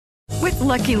With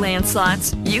Lucky Land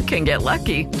Slots, you can get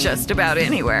lucky just about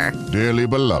anywhere. Dearly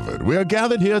beloved, we are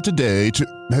gathered here today to...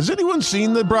 Has anyone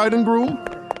seen the bride and groom?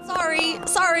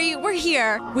 Sorry, we're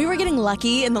here. We were getting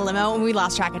lucky in the limo and we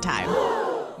lost track of time.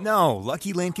 No,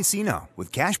 Lucky Land Casino,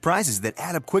 with cash prizes that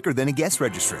add up quicker than a guest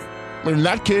registry. In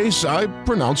that case, I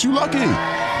pronounce you lucky.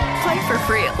 Play for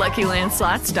free at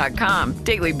LuckyLandSlots.com.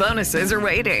 Daily bonuses are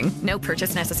waiting. No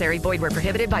purchase necessary. Void where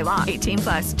prohibited by law.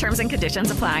 18+. Terms and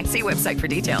conditions apply. See website for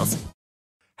details.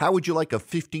 How would you like a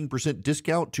 15%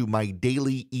 discount to my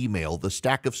daily email, the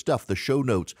stack of stuff, the show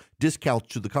notes, discounts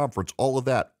to the conference, all of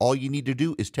that? All you need to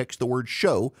do is text the word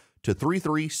show to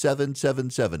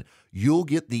 33777. You'll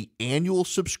get the annual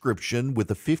subscription with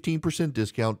a 15%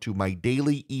 discount to my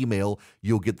daily email.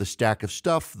 You'll get the stack of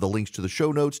stuff, the links to the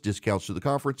show notes, discounts to the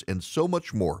conference, and so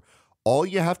much more. All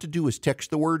you have to do is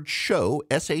text the word show,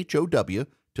 SHOW,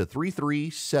 to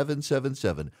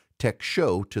 33777. Text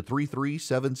show to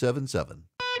 33777.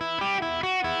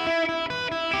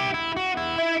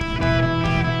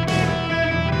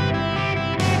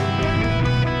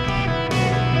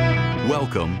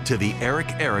 Welcome to the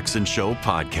Eric Erickson Show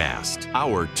podcast,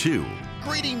 Hour 2.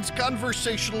 Greetings,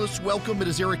 conversationalists. Welcome. It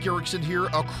is Eric Erickson here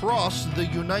across the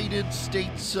United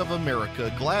States of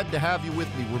America. Glad to have you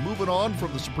with me. We're moving on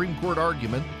from the Supreme Court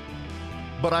argument,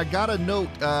 but I got a note.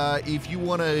 If you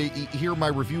want to hear my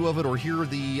review of it or hear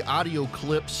the audio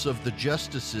clips of the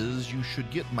justices, you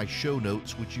should get my show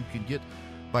notes, which you can get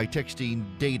by texting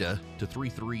data to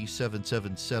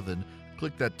 33777.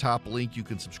 Click that top link. You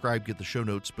can subscribe, get the show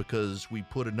notes, because we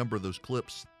put a number of those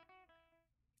clips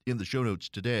in the show notes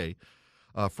today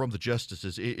from the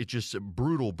justices. It's just a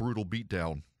brutal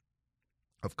beatdown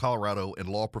of Colorado and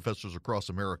law professors across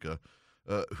America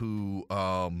who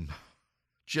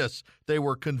they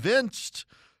were convinced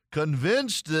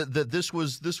that this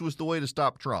was the way to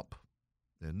stop Trump.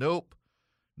 And nope.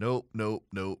 Not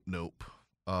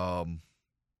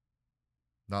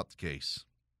the case.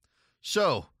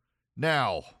 So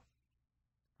now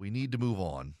we need to move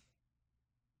on.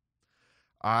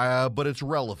 But it's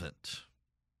relevant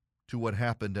to what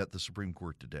happened at the Supreme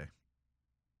Court today.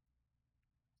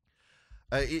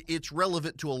 It's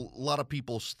relevant to a lot of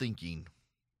people's thinking.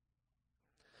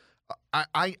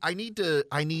 I need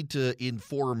to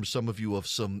inform some of you of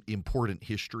some important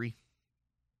history,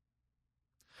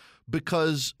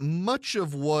 because much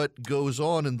of what goes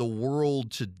on in the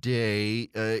world today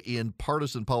in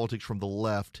partisan politics from the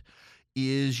left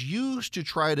is used to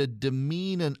try to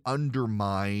demean and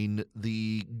undermine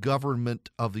the government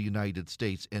of the United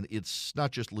States, and it's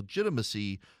not just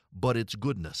legitimacy, but its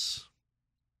goodness.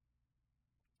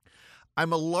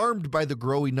 I'm alarmed by the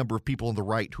growing number of people on the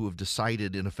right who have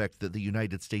decided, in effect, that the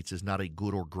United States is not a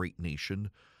good or great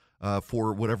nation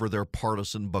for whatever their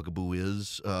partisan bugaboo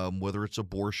is, whether it's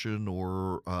abortion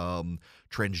or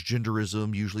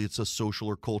transgenderism. Usually it's a social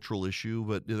or cultural issue,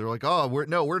 but they're like, oh, we're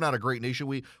not a great nation.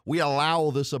 We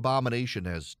allow this abomination,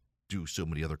 as do so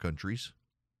many other countries.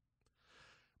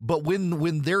 But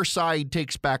when their side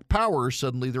takes back power,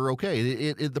 suddenly they're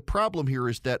okay. The problem here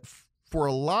is that for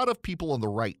a lot of people on the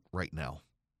right now,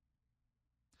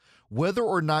 whether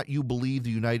or not you believe the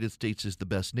United States is the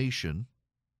best nation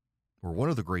or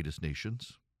one of the greatest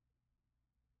nations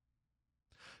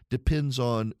depends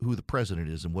on who the president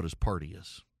is and what his party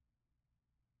is.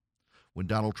 When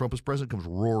Donald Trump is president, comes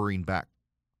roaring back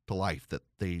to life that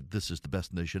this is the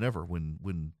best nation ever.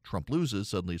 When Trump loses,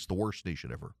 suddenly it's the worst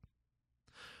nation ever.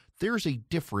 There's a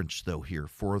difference, though, here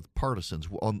for the partisans.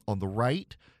 On the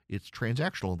right, it's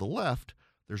transactional. On the left,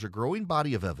 there's a growing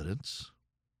body of evidence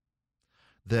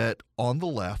that on the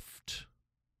left,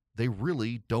 they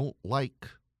really don't like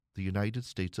the United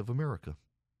States of America.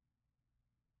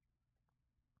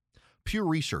 Pew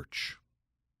Research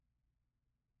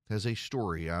has a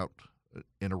story out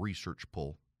in a research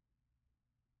poll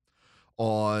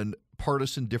on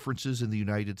partisan differences in the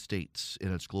United States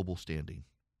and its global standing.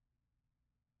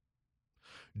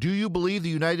 Do you believe the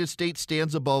United States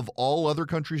stands above all other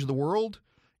countries in the world?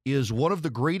 Is one of the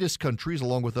greatest countries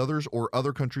along with others, or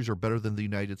other countries are better than the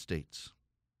United States?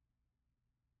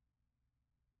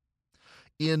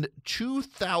 In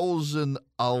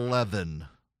 2011,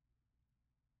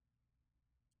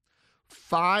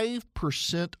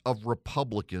 5% of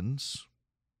Republicans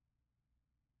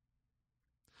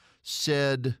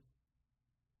said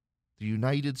the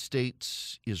United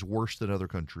States is worse than other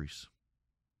countries.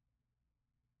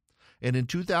 And in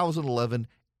 2011,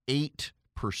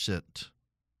 8%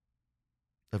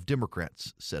 of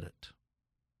Democrats said it.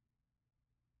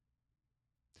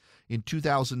 In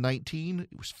 2019,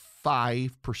 it was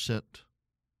 5%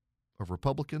 of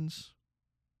Republicans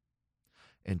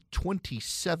and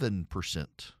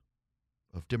 27%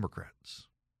 of Democrats.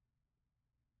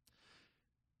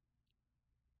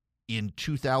 In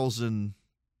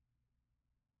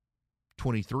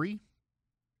 2023,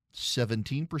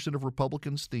 17% of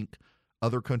Republicans think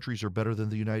other countries are better than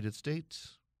the United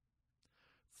States.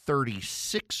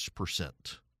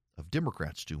 36% of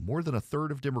Democrats do. More than a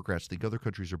third of Democrats think other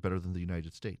countries are better than the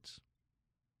United States.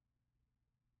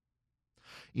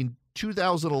 In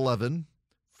 2011,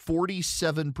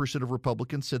 47% of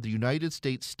Republicans said the United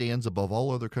States stands above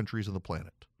all other countries on the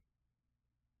planet.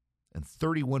 And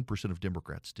 31% of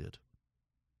Democrats did.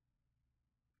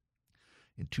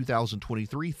 In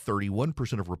 2023,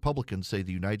 31% of Republicans say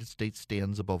the United States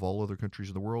stands above all other countries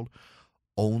in the world.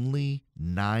 Only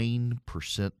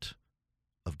 9%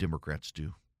 of Democrats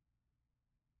do.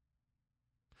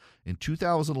 In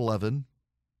 2011,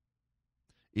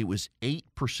 it was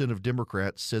 8% of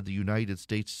Democrats said the United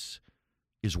States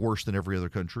is worse than every other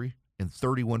country, and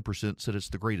 31% said it's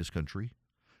the greatest country.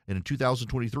 And in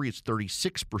 2023, it's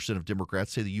 36% of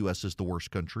Democrats say the U.S. is the worst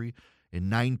country,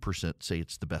 and 9% say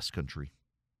it's the best country.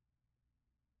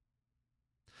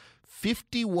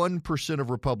 51% of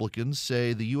Republicans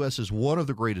say the U.S. is one of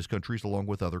the greatest countries along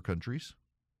with other countries.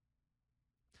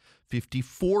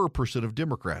 54% of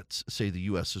Democrats say the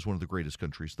U.S. is one of the greatest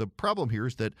countries. The problem here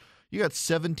is that you got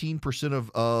 17%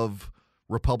 of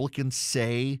Republicans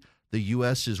say the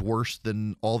U.S. is worse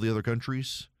than all the other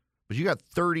countries, but you got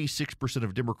 36%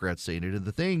 of Democrats saying it. And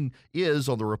the thing is,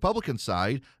 on the Republican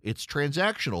side, it's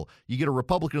transactional. You get a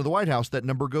Republican in the White House, that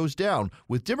number goes down.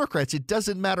 With Democrats, it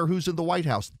doesn't matter who's in the White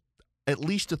House. At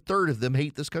least a third of them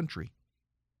hate this country.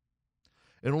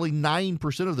 And only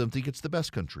 9% of them think it's the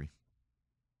best country.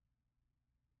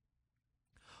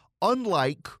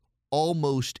 Unlike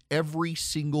almost every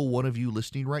single one of you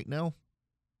listening right now,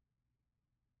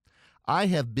 I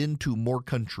have been to more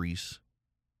countries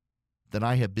than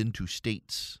I have been to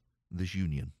states in this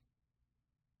union.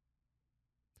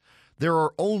 There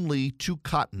are only 2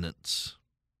 continents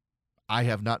I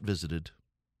have not visited: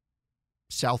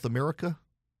 South America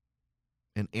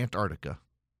and Antarctica.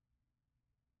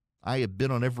 I have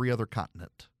been on every other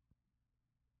continent.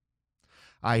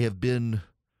 I have been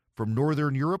from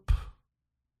Northern Europe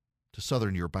to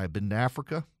Southern Europe. I've been to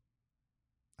Africa.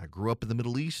 I grew up in the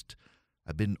Middle East.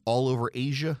 I've been all over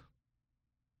Asia.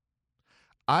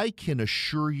 I can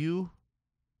assure you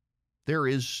there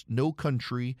is no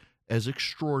country as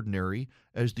extraordinary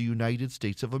as the United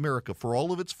States of America. For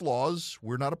all of its flaws,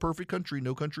 we're not a perfect country.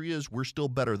 No country is. We're still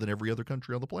better than every other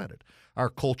country on the planet. Our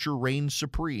culture reigns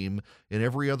supreme in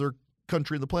every other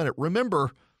country on the planet.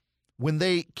 Remember, when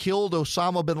they killed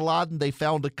Osama bin Laden, they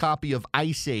found a copy of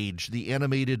Ice Age, the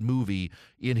animated movie,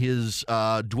 in his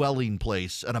dwelling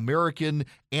place, an American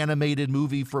animated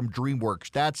movie from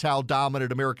DreamWorks. That's how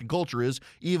dominant American culture is.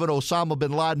 Even Osama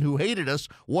bin Laden, who hated us,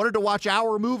 wanted to watch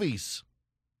our movies.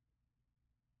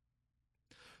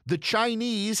 The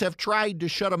Chinese have tried to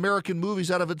shut American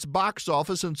movies out of its box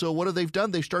office, and so what have they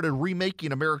done? They started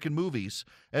remaking American movies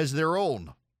as their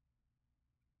own.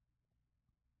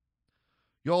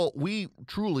 Y'all, we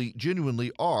truly,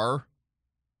 genuinely are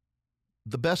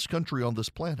the best country on this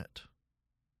planet.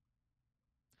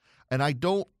 And I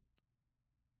don't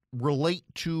relate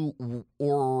to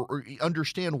or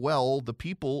understand well the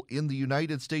people in the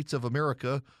United States of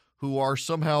America who are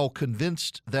somehow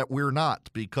convinced that we're not,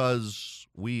 because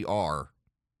we are.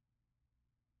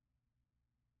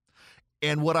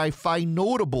 And what I find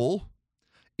notable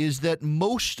is that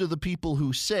most of the people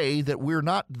who say that we're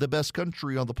not the best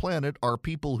country on the planet are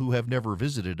people who have never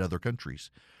visited other countries.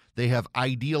 They have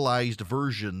idealized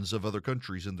versions of other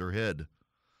countries in their head.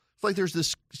 It's like there's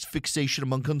this fixation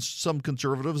among some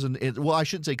conservatives, and well, I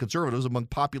shouldn't say conservatives, among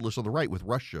populists on the right with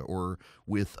Russia or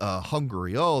with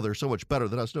Hungary. Oh, they're so much better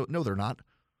than us. No, they're not.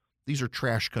 These are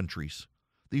trash countries.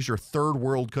 These are third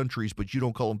world countries, but you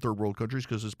don't call them third world countries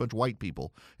because it's a bunch of white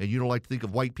people. And you don't like to think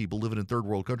of white people living in third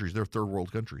world countries. They're third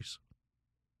world countries.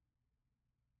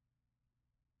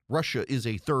 Russia is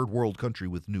a third world country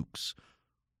with nukes.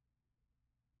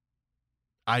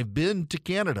 I've been to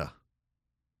Canada.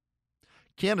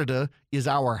 Canada is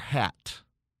our hat.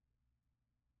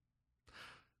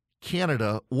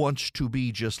 Canada wants to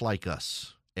be just like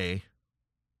us, eh?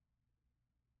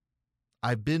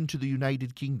 I've been to the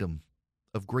United Kingdom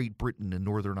of Great Britain and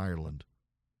Northern Ireland.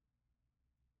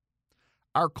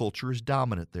 Our culture is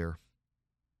dominant there.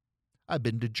 I've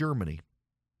been to Germany.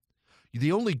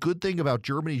 The only good thing about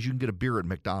Germany is you can get a beer at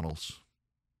McDonald's.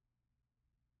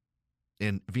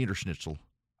 And Wiener Schnitzel.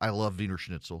 I love Wiener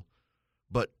Schnitzel.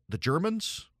 But the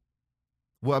Germans,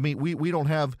 well, I mean, we don't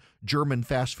have German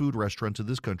fast food restaurants in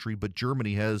this country, but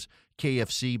Germany has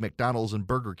KFC, McDonald's, and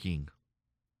Burger King.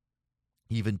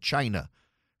 Even China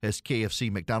has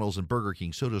KFC, McDonald's, and Burger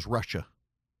King. So does Russia.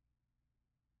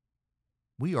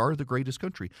 We are the greatest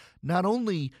country. Not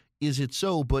only is it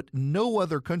so, but no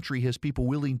other country has people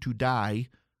willing to die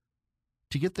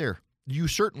to get there. You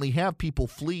certainly have people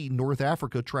flee North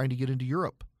Africa trying to get into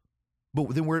Europe.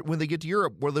 But then when they get to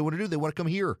Europe, what do they want to do? They want to come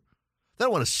here. They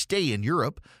don't want to stay in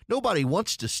Europe. Nobody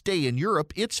wants to stay in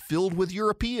Europe. It's filled with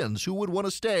Europeans. Who would want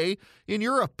to stay in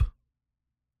Europe?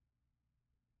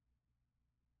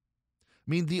 I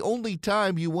mean, the only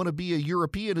time you want to be a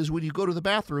European is when you go to the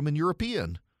bathroom and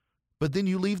European. But then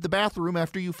you leave the bathroom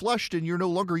after you flushed and you're no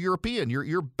longer European.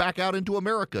 You're back out into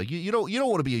America. You don't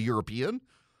want to be a European.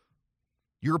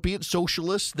 European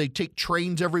socialists, they take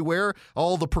trains everywhere.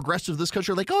 All the progressives of this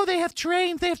country are like, oh, they have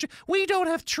trains. We don't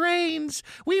have trains.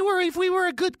 If we were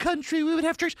a good country, we would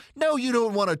have trains. No, you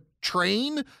don't want a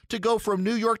train to go from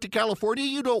New York to California.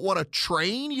 You don't want a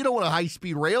train. You don't want a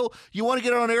high-speed rail. You want to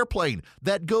get on an airplane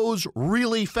that goes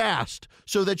really fast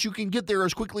so that you can get there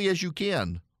as quickly as you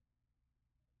can.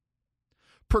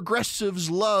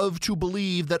 Progressives love to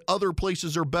believe that other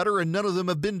places are better, and none of them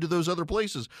have been to those other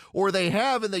places. Or they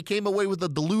have, and they came away with a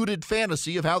deluded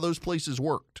fantasy of how those places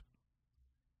worked.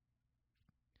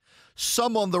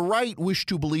 Some on the right wish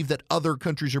to believe that other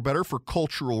countries are better for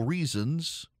cultural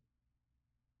reasons.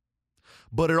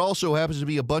 But it also happens to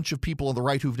be a bunch of people on the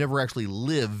right who've never actually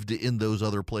lived in those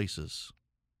other places.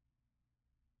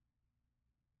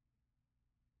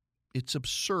 It's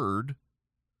absurd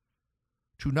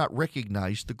to not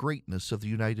recognize the greatness of the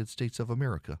United States of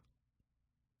America.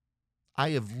 I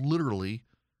have literally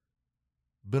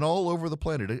been all over the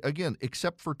planet, again,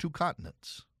 except for 2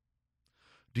 continents.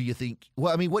 Do you think,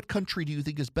 what country do you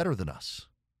think is better than us?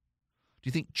 Do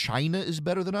you think China is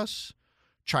better than us?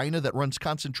 China that runs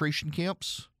concentration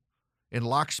camps and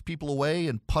locks people away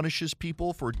and punishes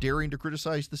people for daring to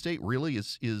criticize the state? Really?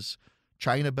 Is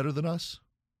China better than us?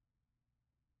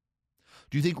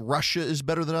 Do you think Russia is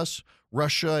better than us?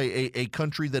 Russia, a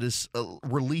country that is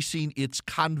releasing its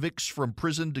convicts from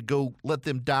prison to go let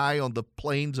them die on the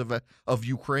plains of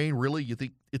Ukraine? Really? You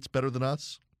think it's better than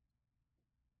us?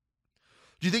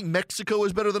 Do you think Mexico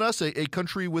is better than us? A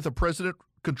country with a president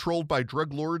controlled by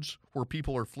drug lords where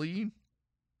people are fleeing?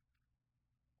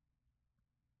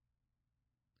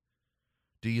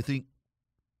 Do you think,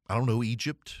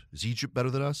 Egypt? Is Egypt better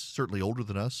than us? Certainly older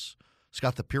than us. It's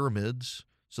got the pyramids.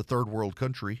 It's a third world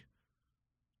country.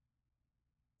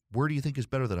 Where do you think is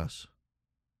better than us?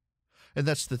 And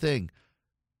that's the thing.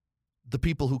 The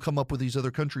people who come up with these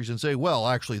other countries and say, well,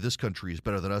 actually, this country is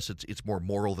better than us. It's more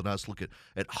moral than us. Look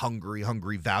at Hungary.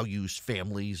 Hungary values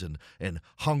families, and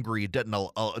Hungary didn't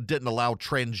allow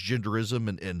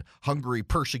transgenderism, and Hungary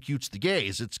persecutes the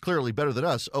gays. It's clearly better than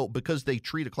us. Oh, because they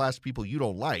treat a class of people you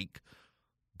don't like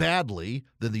badly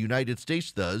than the United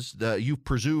States does, you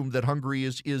presume that Hungary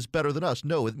is better than us.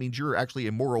 No, it means you're actually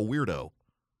a moral weirdo.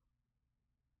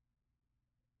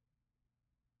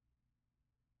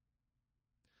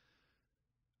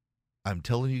 I'm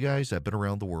telling you guys, I've been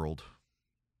around the world.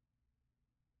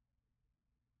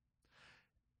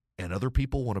 And other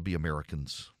people want to be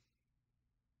Americans.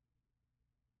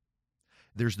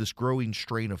 There's this growing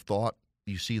strain of thought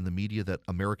you see in the media that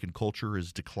American culture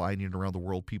is declining around the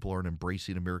world. People aren't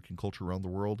embracing American culture around the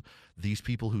world. These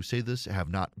people who say this have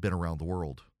not been around the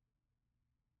world.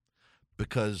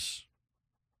 Because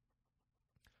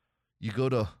you go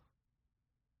to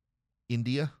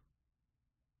India,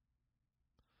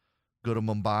 go to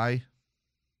Mumbai,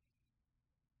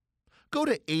 go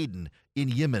to Aden in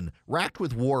Yemen, racked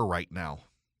with war right now.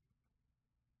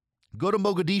 Go to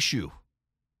Mogadishu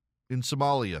in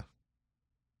Somalia.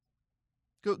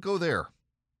 Go there.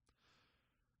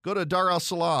 Go to Dar es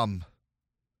Salaam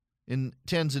in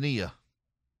Tanzania.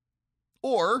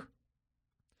 Or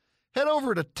head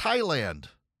over to Thailand.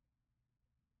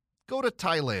 Go to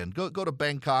Thailand. Go to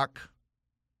Bangkok.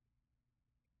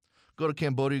 Go to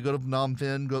Cambodia. Go to Phnom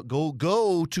Penh.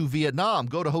 Go to Vietnam.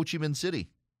 Go to Ho Chi Minh City.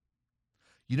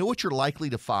 You know what you're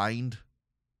likely to find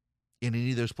in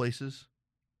any of those places?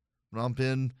 Phnom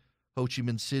Penh, Ho Chi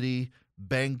Minh City,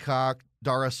 Bangkok,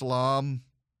 Dar es Salaam,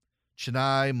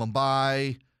 Chennai,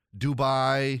 Mumbai,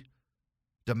 Dubai,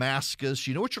 Damascus.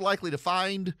 You know what you're likely to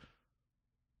find?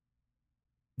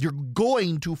 You're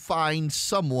going to find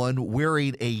someone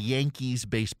wearing a Yankees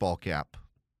baseball cap.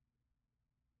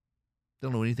 They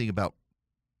don't know anything about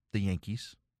the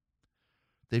Yankees.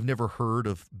 They've never heard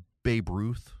of Babe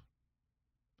Ruth.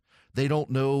 They don't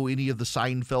know any of the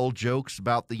Seinfeld jokes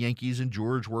about the Yankees and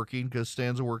George working, because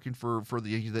Stan's working for the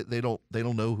Yankees. They don't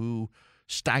know who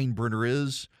Steinbrenner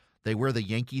is. They wear the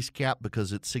Yankees cap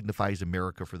because it signifies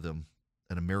America for them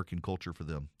and American culture for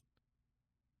them.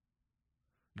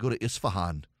 You go to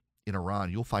Isfahan in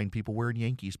Iran, you'll find people wearing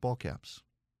Yankees ball caps.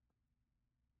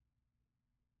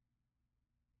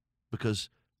 Because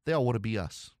they all want to be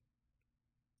us.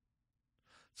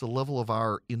 It's a level of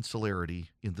our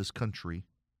insularity in this country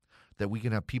that we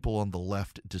can have people on the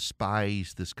left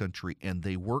despise this country, and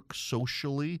they work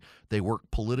socially, they work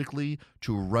politically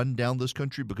to run down this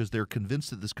country because they're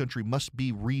convinced that this country must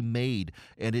be remade.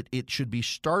 And it should be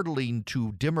startling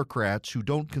to Democrats who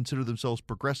don't consider themselves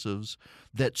progressives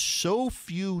that so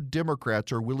few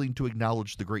Democrats are willing to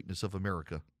acknowledge the greatness of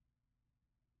America.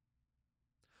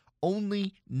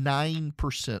 Only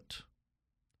 9%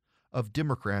 of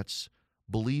Democrats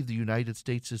believe the United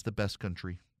States is the best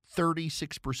country.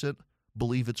 36%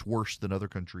 believe it's worse than other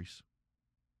countries.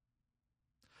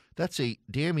 That's a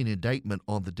damning indictment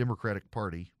on the Democratic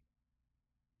Party.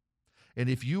 And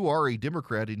if you are a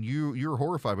Democrat and you're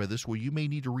horrified by this, well, you may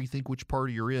need to rethink which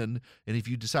party you're in. And if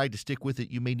you decide to stick with it,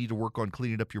 you may need to work on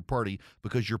cleaning up your party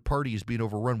because your party is being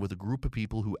overrun with a group of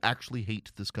people who actually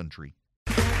hate this country.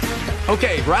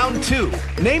 Okay, round two.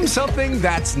 Name something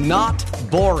that's not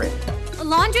boring. A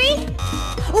laundry?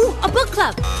 Ooh, a book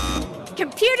club.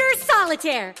 Computer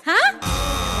solitaire, huh?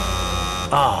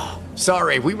 Ah,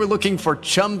 sorry, we were looking for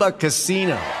Chumba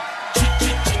Casino.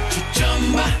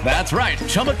 That's right,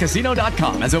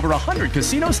 ChumbaCasino.com has over 100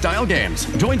 casino-style games.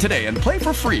 Join today and play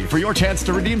for free for your chance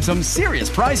to redeem some serious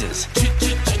prizes.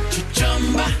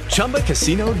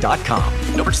 ChumbaCasino.com.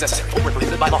 No purchase necessary. Void where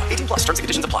prohibited by law. 18+ terms and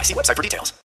conditions apply. See website for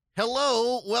details.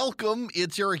 Hello, welcome.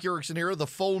 It's Eric Erickson here. The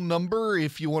phone number,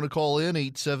 if you want to call in,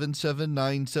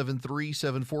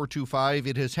 877-973-7425.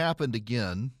 It has happened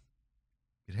again.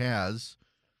 It has.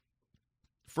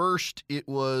 First, it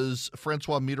was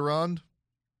Francois Mitterrand,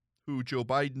 who Joe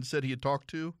Biden said he had talked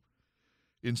to.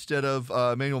 Instead of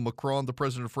Emmanuel Macron, the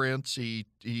president of France, he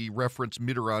referenced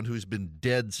Mitterrand, who's been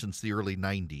dead since the early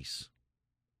 90s.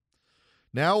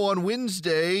 Now on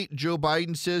Wednesday, Joe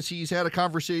Biden says he's had a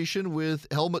conversation with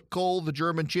Helmut Kohl, the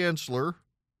German chancellor.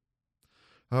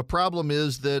 Problem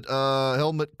is that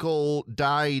Helmut Kohl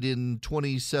died in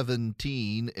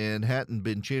 2017 and hadn't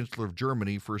been chancellor of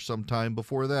Germany for some time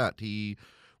before that. He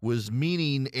was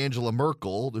meaning Angela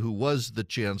Merkel, who was the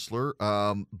chancellor,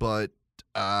 but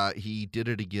he did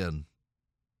it again.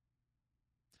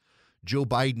 Joe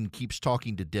Biden keeps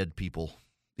talking to dead people.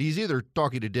 He's either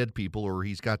talking to dead people or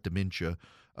he's got dementia.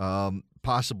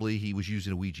 Possibly he was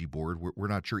using a Ouija board. We're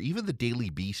not sure. Even the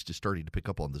Daily Beast is starting to pick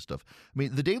up on this stuff. I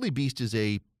mean, the Daily Beast is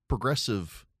a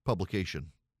progressive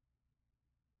publication.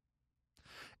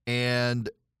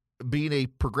 And being a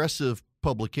progressive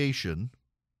publication,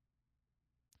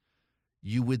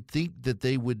 you would think that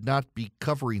they would not be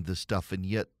covering this stuff, and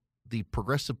yet the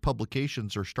progressive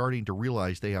publications are starting to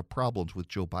realize they have problems with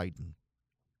Joe Biden.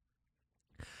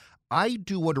 I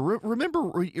do want to remember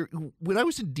when I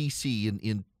was in D.C.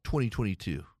 in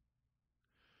 2022,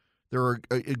 there were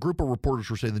a group of reporters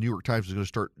were saying the New York Times was going to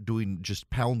start doing just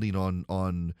pounding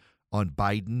on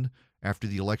Biden after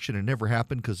the election. It never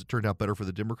happened because it turned out better for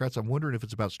the Democrats. I'm wondering if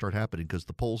it's about to start happening because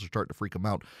the polls are starting to freak them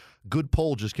out. Good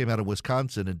poll just came out of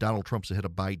Wisconsin, and Donald Trump's ahead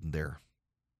of Biden there.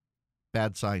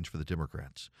 Bad signs for the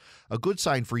Democrats. A good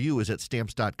sign for you is at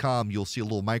Stamps.com. You'll see a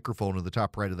little microphone on the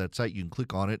top right of that site. You can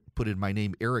click on it, put in my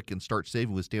name, Eric, and start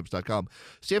saving with Stamps.com.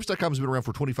 Stamps.com has been around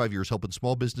for 25 years, helping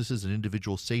small businesses and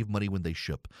individuals save money when they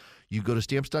ship. You go to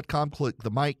Stamps.com, click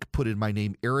the mic, put in my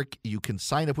name, Eric. You can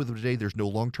sign up with them today. There's no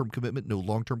long-term commitment, no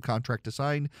long-term contract to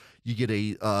sign. You get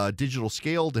a digital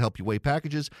scale to help you weigh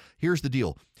packages. Here's the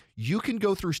deal. You can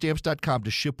go through Stamps.com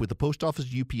to ship with the post office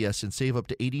UPS and save up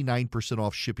to 89%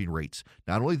 off shipping rates.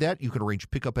 Not only that, you can arrange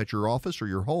pickup at your office or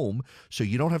your home so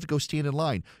you don't have to go stand in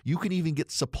line. You can even get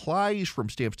supplies from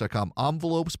Stamps.com,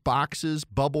 envelopes, boxes,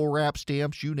 bubble wrap,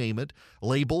 stamps, you name it,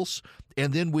 labels.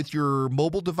 And then with your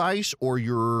mobile device or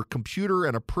your computer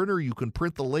and a printer, you can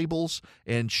print the labels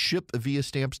and ship via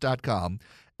Stamps.com.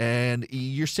 And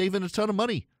you're saving a ton of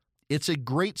money. It's a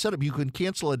great setup. You can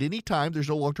cancel at any time. There's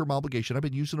no long-term obligation. I've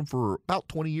been using them for about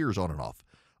 20 years on and off.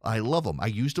 I love them. I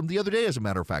used them the other day, as a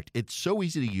matter of fact. It's so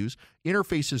easy to use.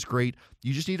 Interface is great.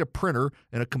 You just need a printer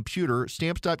and a computer.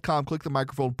 Stamps.com, click the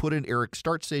microphone, put in Eric.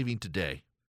 Start saving today.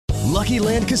 Lucky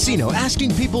Land Casino,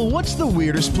 asking people, what's the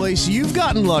weirdest place you've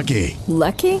gotten lucky?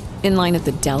 Lucky? In line at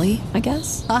the deli, I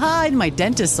guess? Aha, in my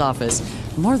dentist's office.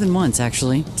 More than once,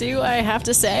 actually. Do I have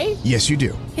to say? Yes, you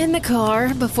do. In the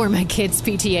car before my kids'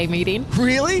 PTA meeting.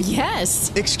 Really?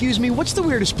 Yes. Excuse me, what's the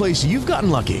weirdest place you've gotten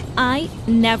lucky? I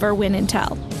never win and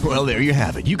tell. Well, there you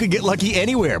have it. You can get lucky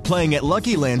anywhere, playing at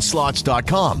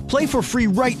LuckyLandSlots.com. Play for free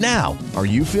right now. Are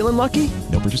you feeling lucky?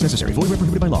 No purchase necessary. Void where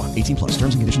prohibited by law. 18+.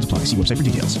 Terms and conditions apply. See website for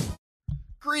details.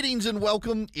 Greetings and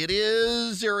welcome. It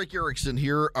is Eric Erickson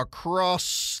here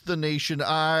across the nation.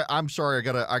 I'm sorry,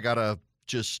 I gotta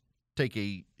just take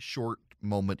a short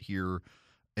moment here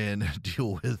and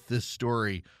deal with this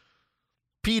story.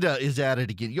 PETA is at it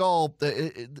again. Y'all,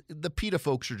 the PETA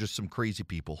folks are just some crazy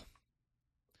people.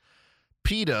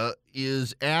 PETA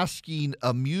is asking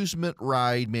amusement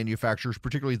ride manufacturers,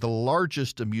 particularly the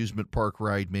largest amusement park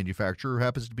ride manufacturer, who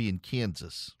happens to be in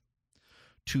Kansas,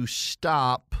 to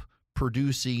stop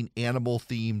producing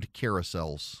animal-themed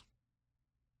carousels.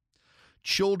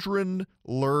 Children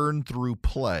learn through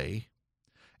play,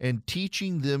 and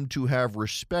teaching them to have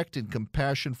respect and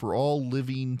compassion for all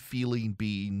living, feeling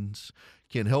beings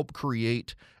can help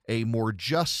create a more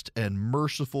just and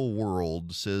merciful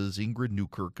world, says Ingrid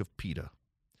Newkirk of PETA.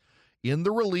 In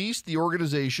the release, the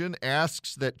organization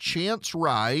asks that Chance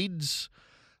Rides,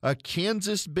 a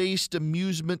Kansas-based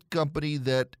amusement company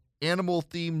that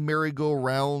animal-themed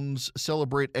merry-go-rounds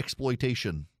celebrate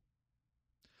exploitation.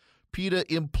 PETA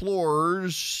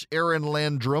implores Aaron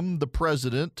Landrum, the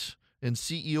president and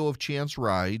CEO of Chance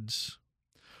Rides,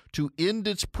 to end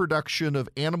its production of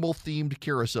animal-themed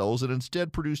carousels and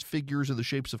instead produce figures in the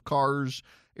shapes of cars,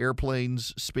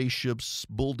 airplanes, spaceships,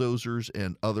 bulldozers,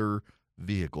 and other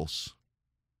vehicles.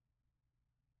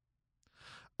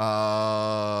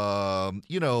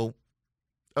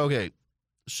 Okay.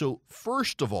 So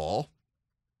first of all,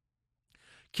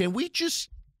 can we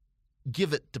just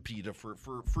give it to PETA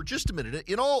for just a minute?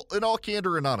 In all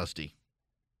candor and honesty,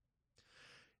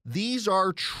 these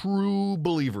are true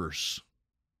believers.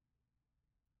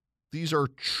 These are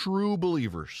true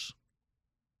believers.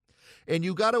 And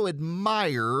you got to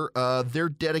admire their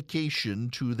dedication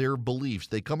to their beliefs.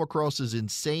 They come across as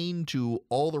insane to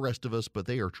all the rest of us, but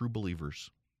they are true believers.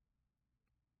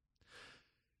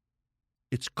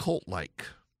 It's cult-like.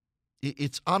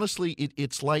 It's honestly,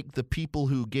 it's like the people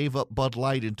who gave up Bud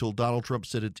Light until Donald Trump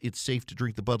said it's safe to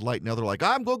drink the Bud Light. Now they're like,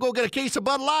 I'm going to go get a case of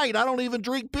Bud Light. I don't even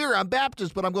drink beer. I'm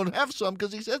Baptist, but I'm going to have some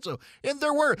because he said so. And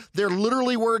there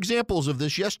literally were examples of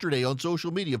this yesterday on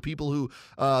social media. People who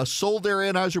sold their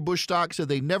Anheuser-Busch stock, said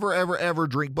they never, ever, ever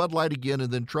drink Bud Light again.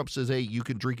 And then Trump says, hey, you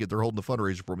can drink it. They're holding the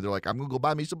fundraiser for me. They're like, I'm going to go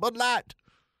buy me some Bud Light.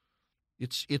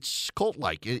 It's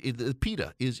cult-like.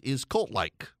 PETA is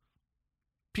cult-like.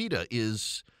 PETA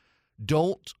is...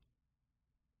 Don't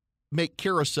make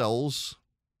carousels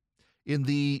in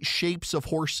the shapes of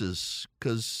horses,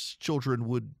 because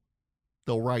children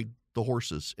they'll ride the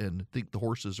horses and think the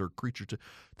horses are creatures.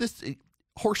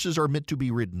 Horses are meant to be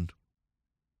ridden.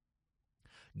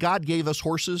 God gave us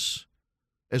horses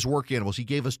as work animals. He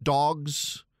gave us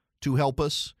dogs to help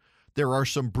us. There are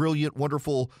some brilliant,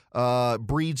 wonderful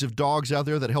breeds of dogs out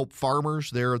there that help farmers.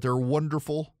 They're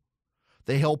wonderful.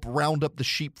 They help round up the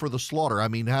sheep for the slaughter. I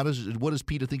mean, what does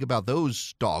PETA think about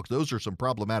those dogs? Those are some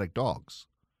problematic dogs.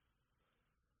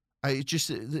 I'm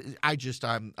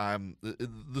the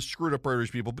screwed up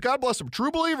Irish people, but God bless them. True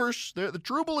believers. They're the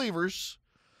true believers.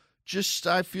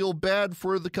 I feel bad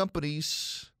for the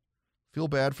companies. All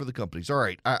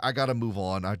right, I got to move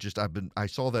on. I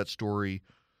saw that story,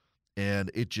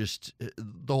 and the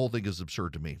whole thing is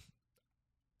absurd to me.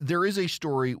 There is a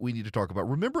story we need to talk about.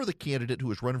 Remember the candidate who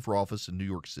was running for office in New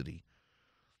York City?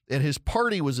 And his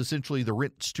party was essentially the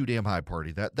Rent's Too Damn High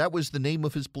party. That was the name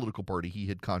of his political party he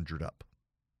had conjured up.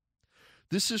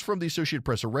 This is from the Associated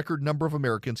Press. A record number of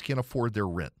Americans can't afford their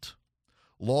rent.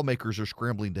 Lawmakers are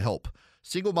scrambling to help.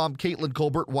 Single mom Caitlin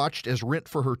Colbert watched as rent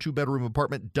for her two-bedroom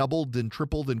apartment doubled, then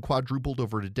tripled, and quadrupled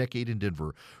over a decade in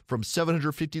Denver, from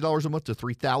 $750 a month to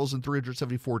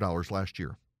 $3,374 last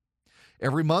year.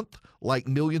 Every month, like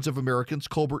millions of Americans,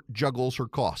 Colbert juggles her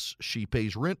costs. She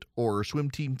pays rent or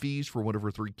swim team fees for one of her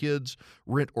 3 kids,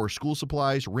 rent or school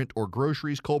supplies, rent or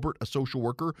groceries. Colbert, a social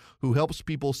worker who helps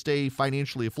people stay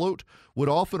financially afloat, would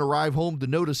often arrive home to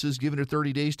notices giving her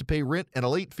 30 days to pay rent and a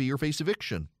late fee or face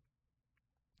eviction.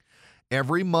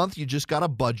 Every month, you just got a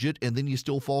budget, and then you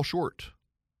still fall short.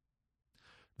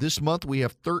 This month, we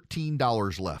have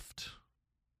 $13 left.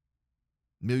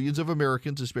 Millions of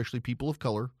Americans, especially people of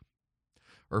color,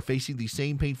 are facing the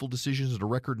same painful decisions, and a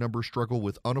record number struggle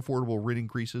with unaffordable rent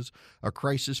increases, a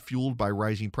crisis fueled by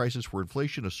rising prices for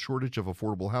inflation, a shortage of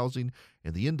affordable housing,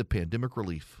 and the end of pandemic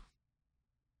relief.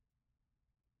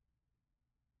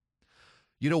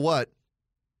 You know what?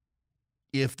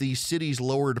 If these cities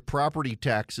lowered property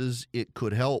taxes, it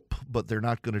could help, but they're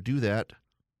not going to do that.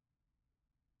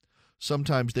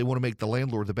 Sometimes they want to make the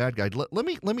landlord the bad guy.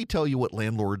 Let me tell you what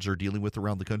landlords are dealing with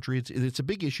around the country. It's a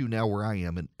big issue now where I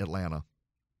am in Atlanta.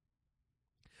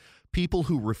 People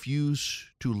who refuse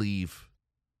to leave,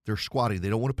 they're squatting. They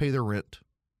don't want to pay their rent,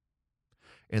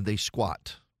 and they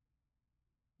squat.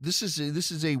 This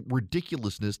is a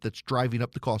ridiculousness that's driving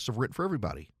up the cost of rent for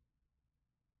everybody.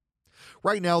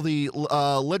 Right now, the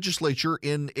legislature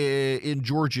in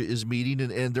Georgia is meeting,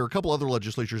 and there are a couple other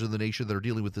legislatures in the nation that are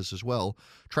dealing with this as well,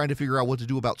 trying to figure out what to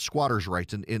do about squatters'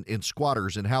 rights and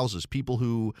squatters in houses, people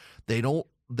who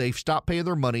they've stopped paying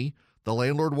their money, the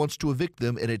landlord wants to evict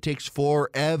them, and it takes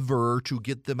forever to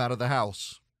get them out of the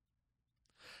house.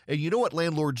 And you know what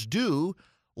landlords do?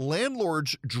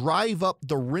 Landlords drive up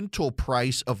the rental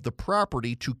price of the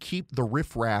property to keep the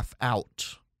riffraff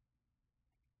out.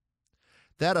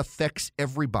 That affects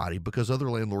everybody because other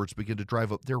landlords begin to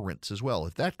drive up their rents as well.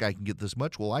 If that guy can get this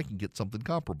much, well, I can get something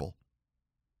comparable.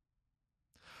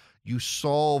 You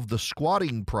solve the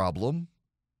squatting problem,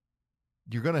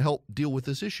 you're going to help deal with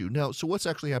this issue. Now, so what's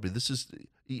actually happening? This is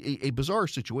a bizarre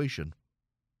situation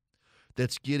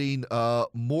that's getting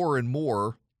more and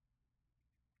more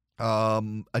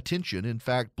attention. In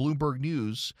fact, Bloomberg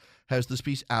News has this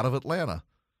piece out of Atlanta.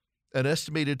 An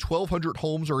estimated 1,200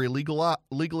 homes are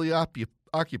illegally occupied.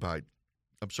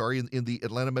 In the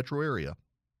Atlanta metro area.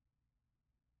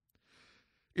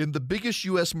 In the biggest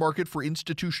U.S. market for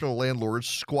institutional landlords,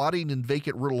 squatting in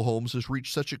vacant rental homes has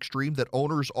reached such extreme that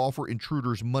owners offer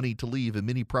intruders money to leave, and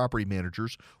many property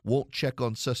managers won't check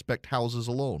on suspect houses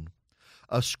alone.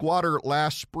 A squatter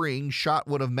last spring shot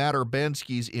one of Matt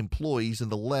Urbanski's employees in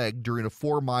the leg during a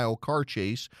 4-mile car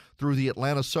chase through the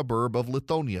Atlanta suburb of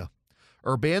Lithonia.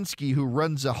 Urbanski, who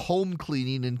runs a home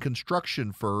cleaning and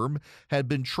construction firm, had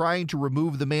been trying to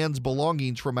remove the man's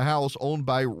belongings from a house owned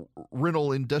by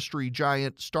rental industry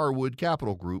giant Starwood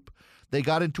Capital Group. They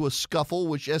got into a scuffle,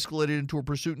 which escalated into a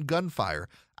pursuit and gunfire.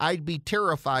 I'd be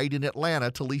terrified in Atlanta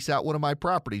to lease out one of my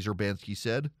properties, Urbanski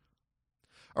said.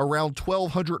 Around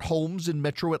 1,200 homes in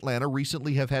metro Atlanta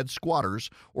recently have had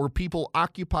squatters or people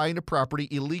occupying a property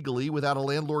illegally without a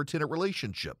landlord-tenant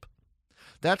relationship.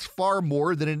 That's far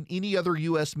more than in any other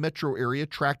U.S. metro area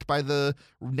tracked by the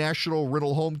National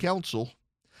Rental Home Council.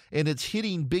 And it's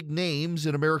hitting big names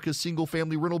in America's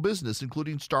single-family rental business,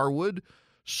 including Starwood,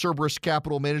 Cerberus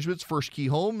Capital Management's First Key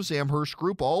Homes, Amherst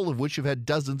Group, all of which have had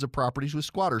dozens of properties with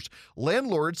squatters.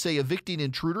 Landlords say evicting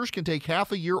intruders can take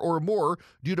half a year or more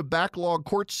due to backlogged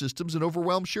court systems and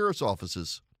overwhelmed sheriff's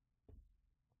offices.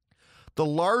 The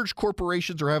large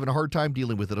corporations are having a hard time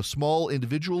dealing with it. A small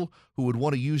individual who would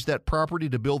want to use that property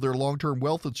to build their long-term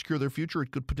wealth and secure their future,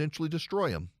 it could potentially destroy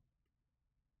them.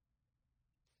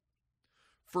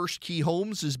 First Key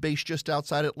Homes is based just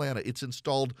outside Atlanta. It's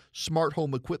installed smart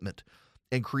home equipment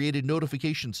and created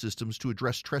notification systems to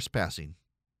address trespassing.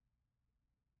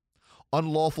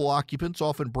 Unlawful occupants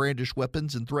often brandish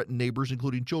weapons and threaten neighbors,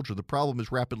 including children. The problem is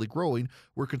rapidly growing.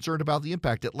 We're concerned about the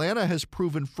impact. Atlanta has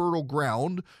proven fertile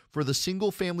ground for the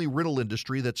single-family rental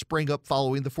industry that sprang up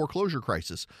following the foreclosure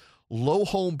crisis. Low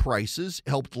home prices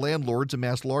helped landlords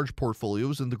amass large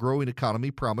portfolios, and the growing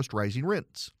economy promised rising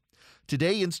rents.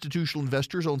 Today, institutional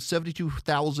investors own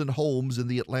 72,000 homes in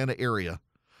the Atlanta area.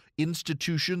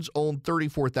 Institutions own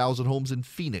 34,000 homes in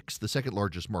Phoenix, the second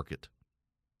largest market.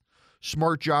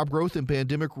 Smart job growth and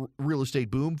pandemic real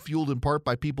estate boom, fueled in part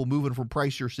by people moving from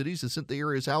pricier cities, has sent the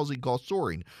area's housing costs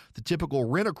soaring. The typical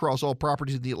rent across all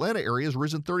properties in the Atlanta area has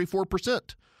risen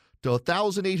 34% to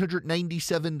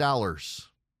 $1,897.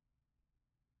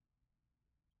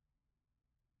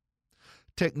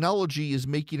 Technology is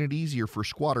making it easier for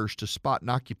squatters to spot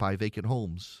and occupy vacant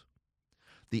homes.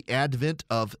 The advent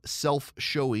of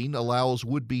self-showing allows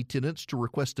would-be tenants to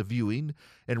request a viewing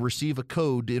and receive a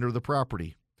code to enter the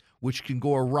property, which can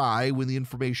go awry when the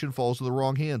information falls in the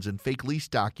wrong hands, and fake lease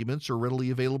documents are readily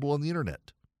available on the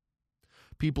internet.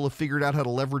 People have figured out how to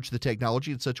leverage the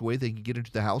technology in such a way they can get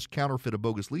into the house, counterfeit a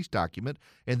bogus lease document,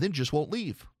 and then just won't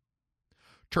leave.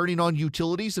 Turning on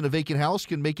utilities in a vacant house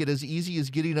can make it as easy as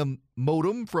getting a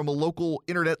modem from a local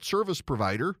internet service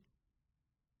provider.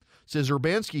 Says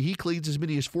Urbanski, he cleans as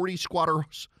many as 40 squatter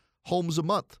homes a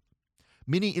month.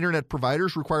 Many internet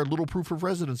providers require little proof of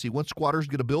residency. Once squatters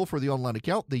get a bill for the online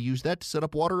account, they use that to set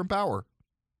up water and power.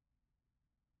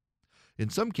 In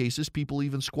some cases, people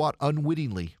even squat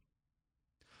unwittingly.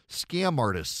 Scam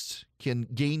artists can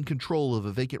gain control of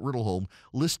a vacant rental home,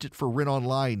 list it for rent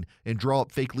online, and draw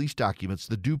up fake lease documents.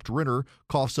 The duped renter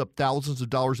coughs up thousands of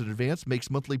dollars in advance,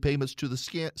 makes monthly payments to the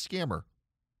scammer.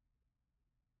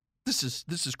 This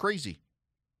is crazy.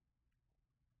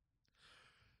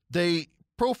 They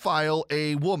profile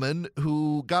a woman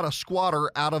who got a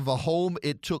squatter out of a home.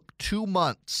 It took 2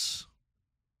 months.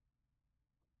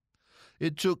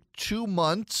 It took 2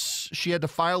 months. She had to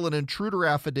file an intruder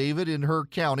affidavit in her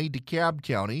county, DeKalb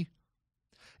County.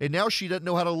 And now she doesn't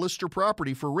know how to list her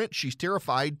property for rent. She's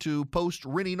terrified to post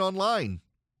renting online.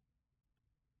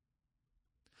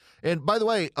 And by the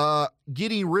way,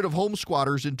 getting rid of home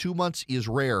squatters in 2 months is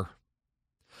rare.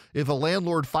 If a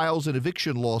landlord files an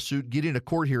eviction lawsuit, getting a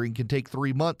court hearing can take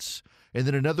 3 months, and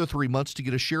then another 3 months to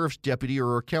get a sheriff's deputy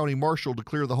or a county marshal to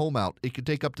clear the home out. It can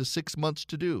take up to 6 months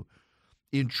to do.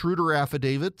 Intruder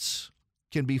affidavits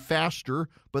can be faster,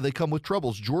 but they come with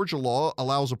troubles. Georgia law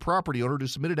allows a property owner to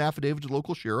submit an affidavit to the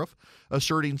local sheriff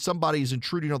asserting somebody is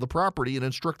intruding on the property and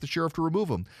instruct the sheriff to remove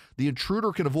them. The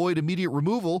intruder can avoid immediate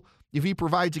removal if he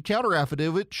provides a counter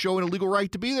affidavit showing a legal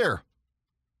right to be there.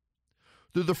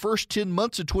 Through the first 10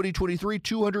 months of 2023,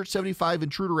 275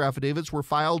 intruder affidavits were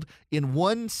filed in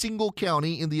one single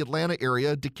county in the Atlanta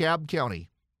area, DeKalb County.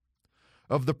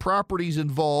 Of the properties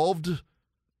involved,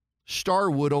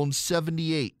 Starwood owns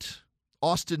 78.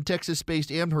 Austin,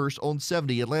 Texas-based Amherst owns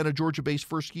 70. Atlanta, Georgia-based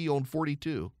First Key owned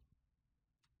 42.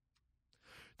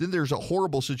 Then there's a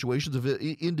horrible situations of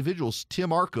individuals.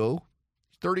 Tim Arco,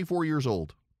 34 years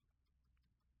old.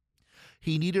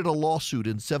 He needed a lawsuit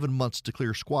in 7 months to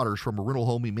clear squatters from a rental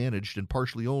home he managed and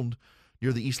partially owned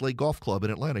near the East Lake Golf Club in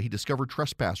Atlanta. He discovered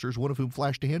trespassers, one of whom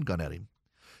flashed a handgun at him.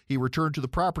 He returned to the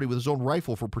property with his own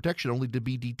rifle for protection, only to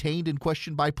be detained and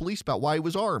questioned by police about why he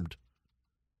was armed.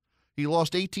 He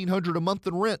lost $1,800 a month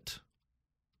in rent.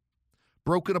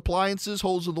 Broken appliances,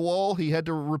 holes in the wall. He had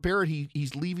to repair it.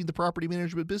 He's leaving the property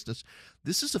management business.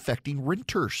 This is affecting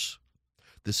renters.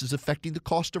 This is affecting the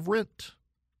cost of rent.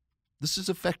 This is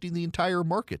affecting the entire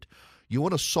market. You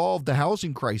want to solve the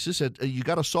housing crisis, you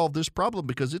got to solve this problem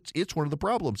because it's one of the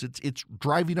problems. It's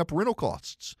driving up rental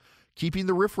costs, keeping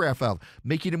the riffraff out,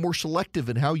 making it more selective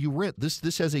in how you rent.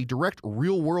 This has a direct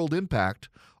real-world impact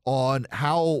on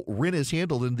how rent is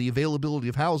handled and the availability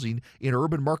of housing in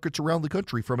urban markets around the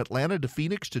country, from Atlanta to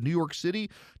Phoenix to New York City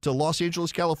to Los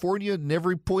Angeles, California, and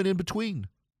every point in between.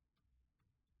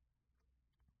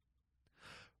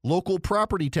 Local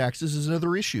property taxes is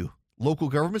another issue. Local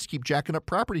governments keep jacking up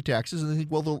property taxes, and they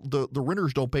think, well, the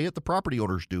renters don't pay it, the property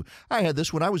owners do. I had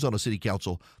this when I was on a city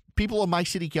council. People on my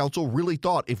city council really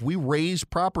thought if we raise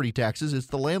property taxes, it's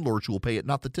the landlords who will pay it,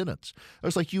 not the tenants. I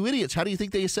was like, you idiots, how do you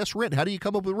think they assess rent? How do you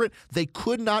come up with rent? They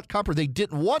could not comprehend. They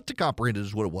didn't want to comprehend it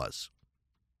is what it was.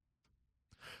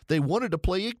 They wanted to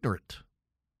play ignorant.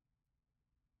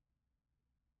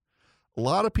 A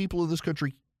lot of people in this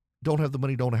country don't have the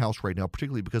money to own a house right now,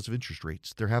 particularly because of interest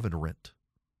rates. They're having to rent.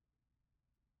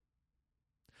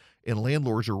 And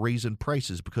landlords are raising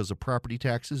prices because of property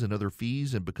taxes and other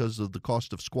fees and because of the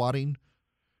cost of squatting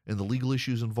and the legal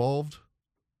issues involved.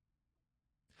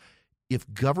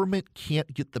 If government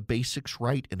can't get the basics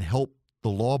right and help the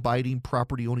law-abiding,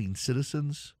 property-owning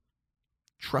citizens,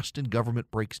 trust in government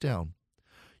breaks down.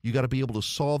 You got to be able to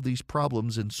solve these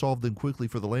problems and solve them quickly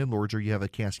for the landlords, or you have a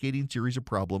cascading series of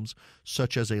problems,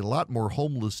 such as a lot more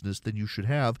homelessness than you should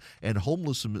have, and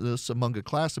homelessness among a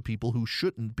class of people who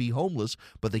shouldn't be homeless,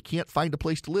 but they can't find a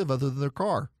place to live other than their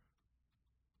car.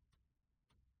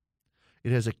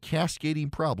 It has a cascading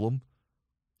problem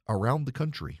around the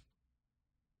country.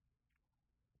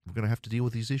 We're going to have to deal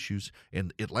with these issues.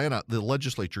 And Atlanta, the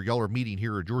legislature, y'all are meeting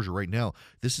here in Georgia right now.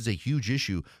 This is a huge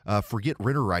issue. Forget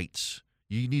renter rights.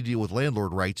 You need to deal with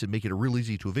landlord rights and make it real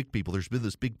easy to evict people. There's been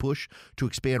this big push to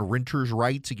expand renters'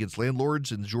 rights against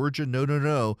landlords in Georgia.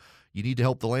 No. You need to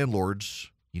help the landlords.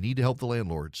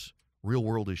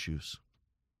 Real-world issues.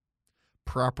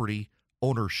 Property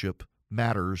ownership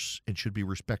matters and should be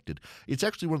respected. It's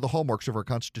actually one of the hallmarks of our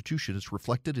Constitution. It's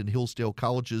reflected in Hillsdale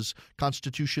College's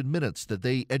Constitution Minutes, that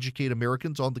they educate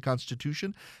Americans on the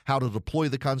Constitution, how to deploy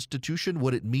the Constitution,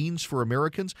 what it means for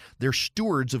Americans. They're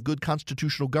stewards of good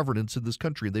constitutional governance in this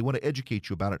country, and they want to educate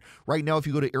you about it. Right now, if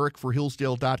you go to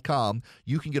ericforhillsdale.com,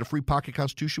 you can get a free pocket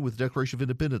Constitution with the Declaration of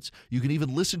Independence. You can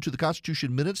even listen to the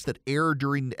Constitution Minutes that air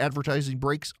during advertising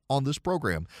breaks on this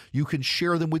program. You can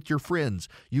share them with your friends.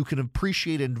 You can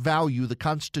appreciate and value the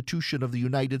Constitution of the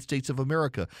United States of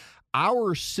America.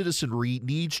 Our citizenry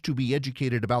needs to be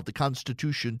educated about the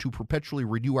Constitution to perpetually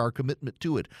renew our commitment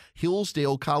to it.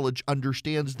 Hillsdale College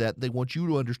understands that. They want you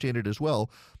to understand it as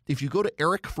well. If you go to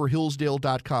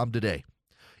ericforhillsdale.com today,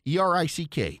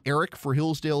 ERICK,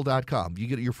 ericforhillsdale.com. You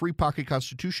get your free pocket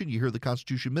Constitution. You hear the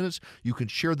Constitution Minutes. You can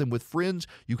share them with friends.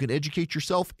 You can educate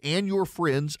yourself and your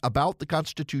friends about the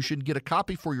Constitution. Get a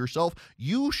copy for yourself.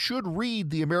 You should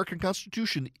read the American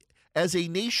Constitution. As a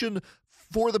nation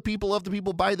for the people, of the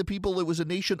people, by the people, it was a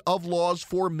nation of laws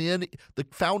for men. The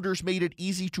founders made it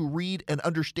easy to read and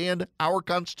understand our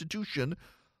Constitution.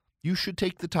 You should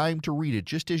take the time to read it.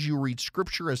 Just as you read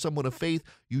Scripture as someone of faith,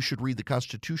 you should read the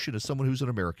Constitution as someone who's an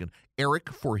American.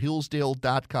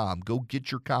 ericforhillsdale.com. Go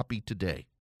get your copy today.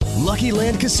 Lucky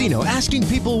Land Casino, asking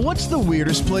people, what's the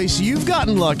weirdest place you've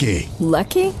gotten lucky?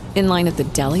 Lucky? In line at the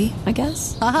deli, I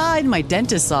guess? Aha, in my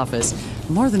dentist's office.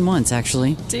 More than once,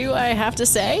 actually. Do I have to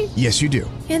say? Yes, you do.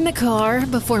 In the car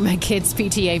before my kids'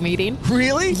 PTA meeting.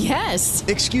 Really? Yes.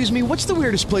 Excuse me, what's the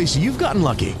weirdest place you've gotten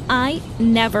lucky? I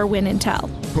never win and tell.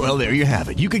 Well, there you have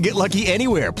it. You can get lucky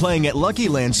anywhere, playing at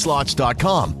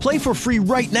LuckyLandSlots.com. Play for free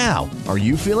right now. Are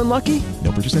you feeling lucky?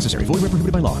 No purchase necessary. Void where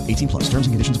prohibited by law. 18+. Terms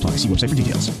and conditions apply. See website for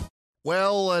details.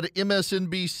 Well, at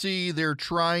MSNBC, they're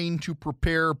trying to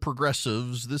prepare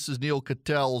progressives. This is Neil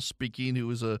Cattell speaking,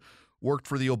 who is worked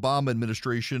for the Obama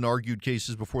administration, argued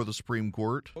cases before the Supreme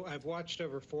Court. I've watched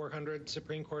over 400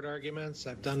 Supreme Court arguments.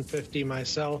 I've done 50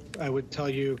 myself. I would tell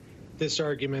you this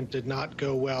argument did not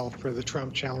go well for the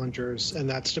Trump challengers, and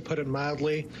that's to put it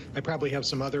mildly. I probably have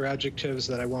some other adjectives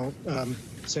that I won't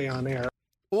say on air.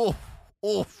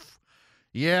 Oof.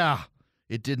 Yeah,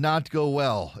 it did not go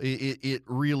well. It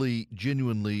really,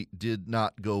 genuinely did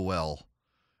not go well.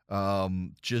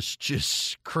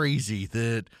 Just crazy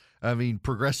that, I mean,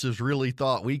 progressives really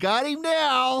thought, we got him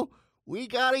now,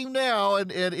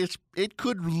 and it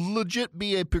could legit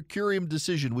be a per curiam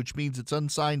decision, which means it's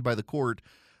unsigned by the court,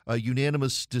 a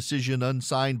unanimous decision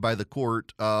unsigned by the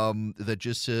court that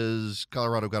just says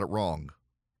Colorado got it wrong.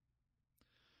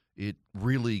 It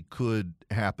really could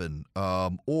happen,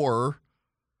 or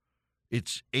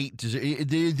it's 8.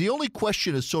 The only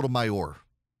question is Sotomayor.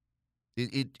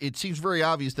 It seems very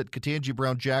obvious that Ketanji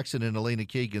Brown Jackson and Elena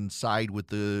Kagan side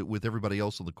with everybody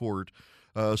else on the court.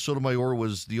 Sotomayor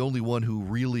was the only one who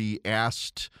really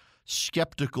asked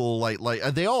skeptical, like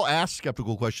they all asked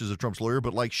skeptical questions of Trump's lawyer,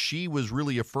 but like she was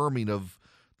really affirming of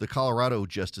the Colorado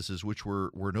justices, which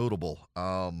were notable.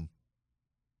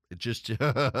 It just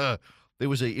it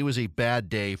was a bad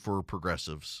day for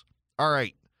progressives. All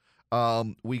right,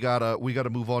 we gotta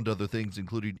move on to other things,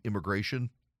 including immigration.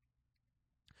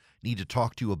 Need to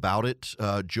talk to you about it.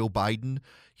 Joe Biden,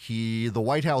 the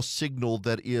White House signaled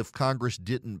that if Congress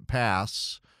didn't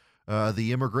pass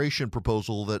the immigration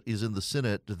proposal that is in the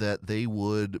Senate, that they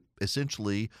would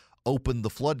essentially open the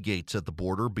floodgates at the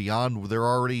border beyond their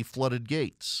already flooded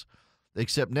gates.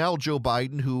 Except now Joe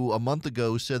Biden, who a month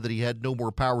ago said that he had no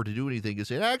more power to do anything, is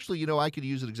saying, actually, I could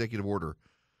use an executive order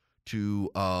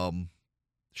to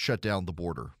shut down the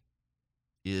border.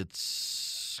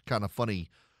 It's kind of funny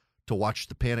to watch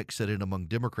the panic set in among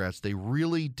Democrats. They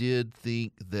really did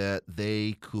think that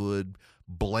they could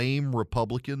blame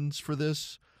Republicans for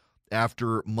this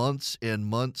after months and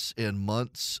months and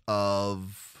months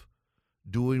of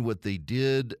doing what they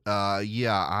did.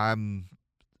 I'm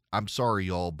sorry,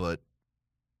 y'all, but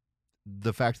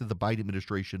the fact that the Biden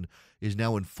administration is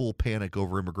now in full panic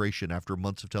over immigration after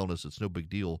months of telling us it's no big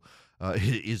deal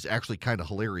is actually kind of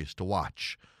hilarious to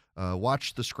watch.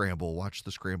 Watch the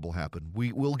scramble happen.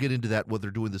 We'll get into that, what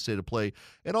they're doing the state of play,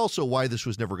 and also why this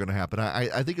was never going to happen.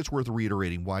 I think it's worth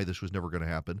reiterating why this was never going to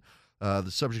happen.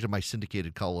 The subject of my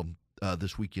syndicated column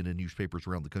this weekend in newspapers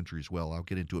around the country as well. I'll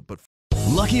get into it. But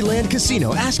Lucky Land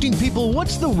Casino, asking people,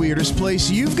 what's the weirdest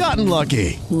place you've gotten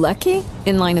lucky? Lucky?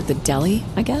 In line at the deli,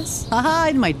 I guess? Aha,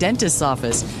 in my dentist's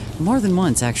office. More than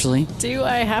once, actually. Do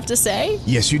I have to say?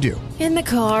 Yes, you do. In the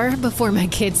car before my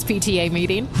kids' PTA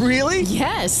meeting. Really?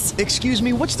 Yes. Excuse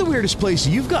me, what's the weirdest place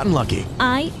you've gotten lucky?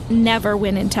 I never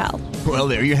win and tell. Well,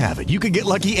 there you have it. You can get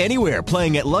lucky anywhere,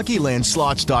 playing at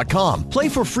LuckyLandSlots.com. Play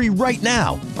for free right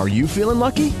now. Are you feeling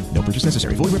lucky? No purchase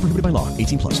necessary. Void where prohibited by law.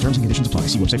 18+. Terms and conditions apply.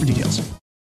 See website for details.